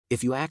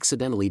If you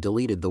accidentally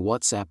deleted the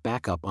WhatsApp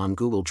backup on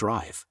Google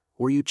Drive,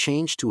 or you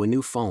changed to a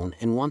new phone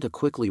and want to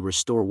quickly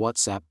restore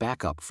WhatsApp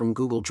backup from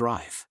Google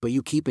Drive, but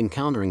you keep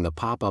encountering the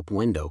pop-up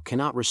window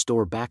 "Cannot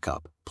restore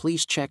backup,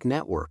 please check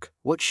network,"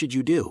 what should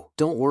you do?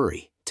 Don't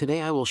worry,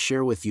 today I will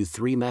share with you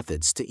 3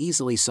 methods to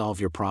easily solve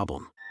your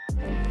problem.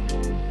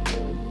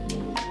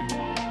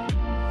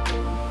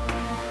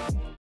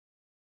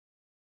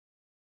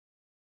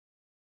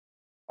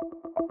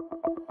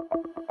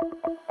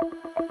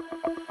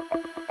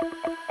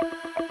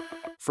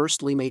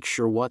 Firstly, make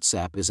sure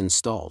WhatsApp is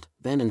installed,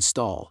 then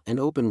install and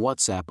open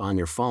WhatsApp on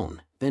your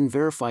phone, then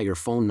verify your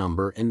phone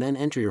number and then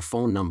enter your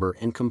phone number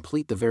and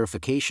complete the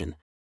verification.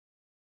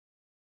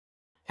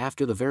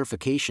 After the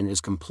verification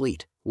is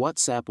complete,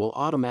 WhatsApp will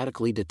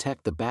automatically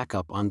detect the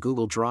backup on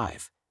Google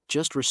Drive.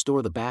 Just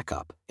restore the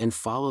backup, and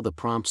follow the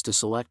prompts to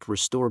select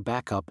Restore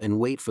Backup and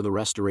wait for the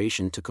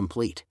restoration to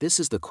complete. This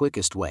is the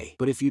quickest way,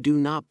 but if you do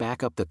not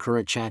back up the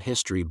current chat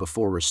history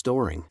before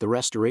restoring, the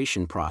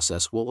restoration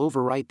process will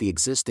overwrite the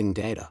existing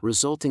data,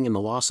 resulting in the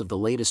loss of the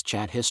latest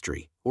chat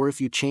history. Or if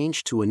you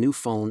change to a new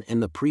phone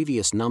and the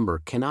previous number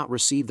cannot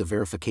receive the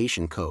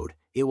verification code,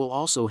 it will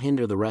also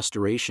hinder the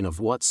restoration of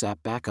WhatsApp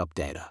backup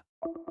data.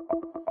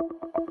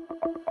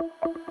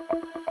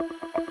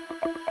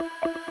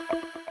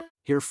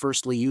 Here,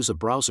 firstly, use a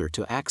browser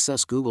to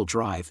access Google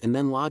Drive and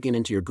then log in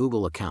into your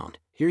Google account.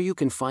 Here you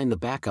can find the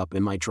backup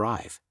in My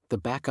Drive. The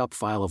backup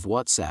file of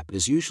WhatsApp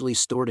is usually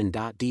stored in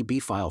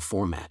 .db file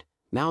format.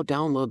 Now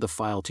download the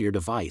file to your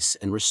device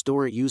and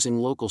restore it using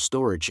local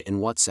storage in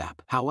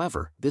WhatsApp.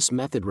 However, this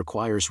method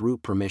requires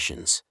root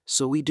permissions,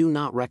 so we do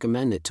not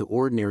recommend it to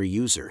ordinary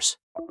users.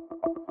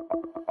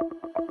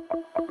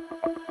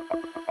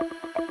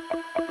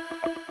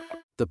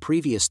 The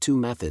previous 2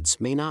 methods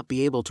may not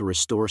be able to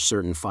restore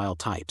certain file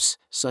types,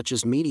 such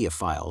as media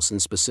files in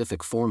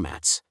specific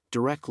formats,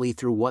 directly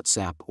through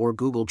WhatsApp or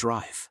Google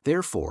Drive.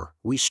 Therefore,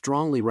 we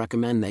strongly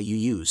recommend that you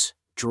use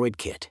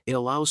DroidKit. It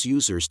allows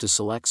users to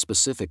select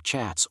specific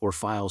chats or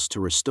files to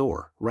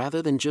restore,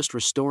 rather than just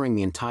restoring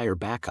the entire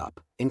backup,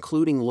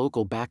 including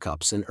local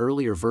backups and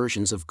earlier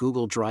versions of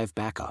Google Drive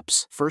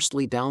backups.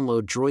 Firstly,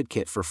 download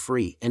DroidKit for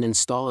free and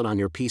install it on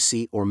your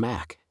PC or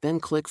Mac, then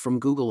click from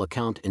Google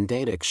Account in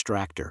Data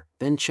Extractor,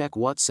 then check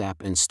WhatsApp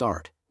and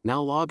Start.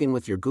 Now log in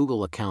with your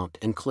Google account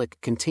and click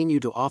Continue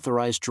to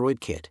authorize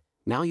DroidKit.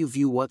 Now you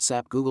view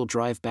WhatsApp Google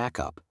Drive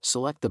backup,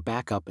 select the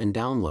backup and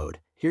download.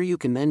 Here you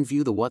can then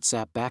view the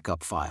WhatsApp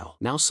backup file.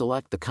 Now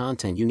select the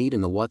content you need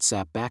in the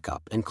WhatsApp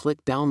backup and click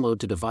Download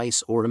to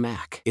device or to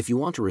Mac. If you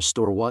want to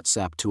restore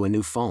WhatsApp to a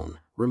new phone,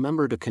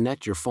 remember to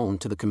connect your phone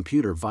to the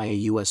computer via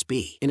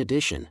USB. In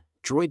addition,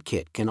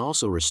 DroidKit can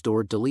also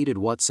restore deleted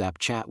WhatsApp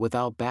chat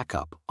without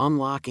backup,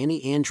 unlock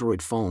any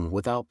Android phone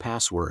without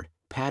password,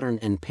 pattern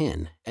and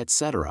PIN,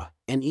 etc.,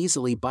 and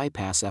easily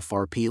bypass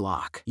FRP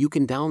lock. You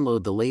can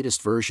download the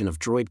latest version of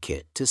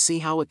DroidKit to see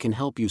how it can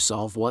help you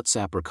solve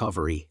WhatsApp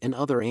recovery and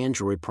other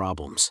Android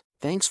problems.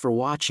 Thanks for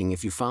watching.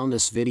 If you found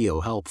this video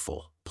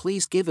helpful,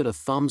 please give it a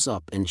thumbs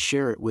up and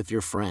share it with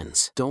your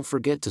friends. Don't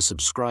forget to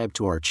subscribe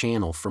to our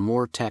channel for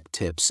more tech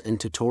tips and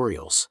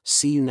tutorials.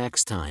 See you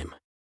next time.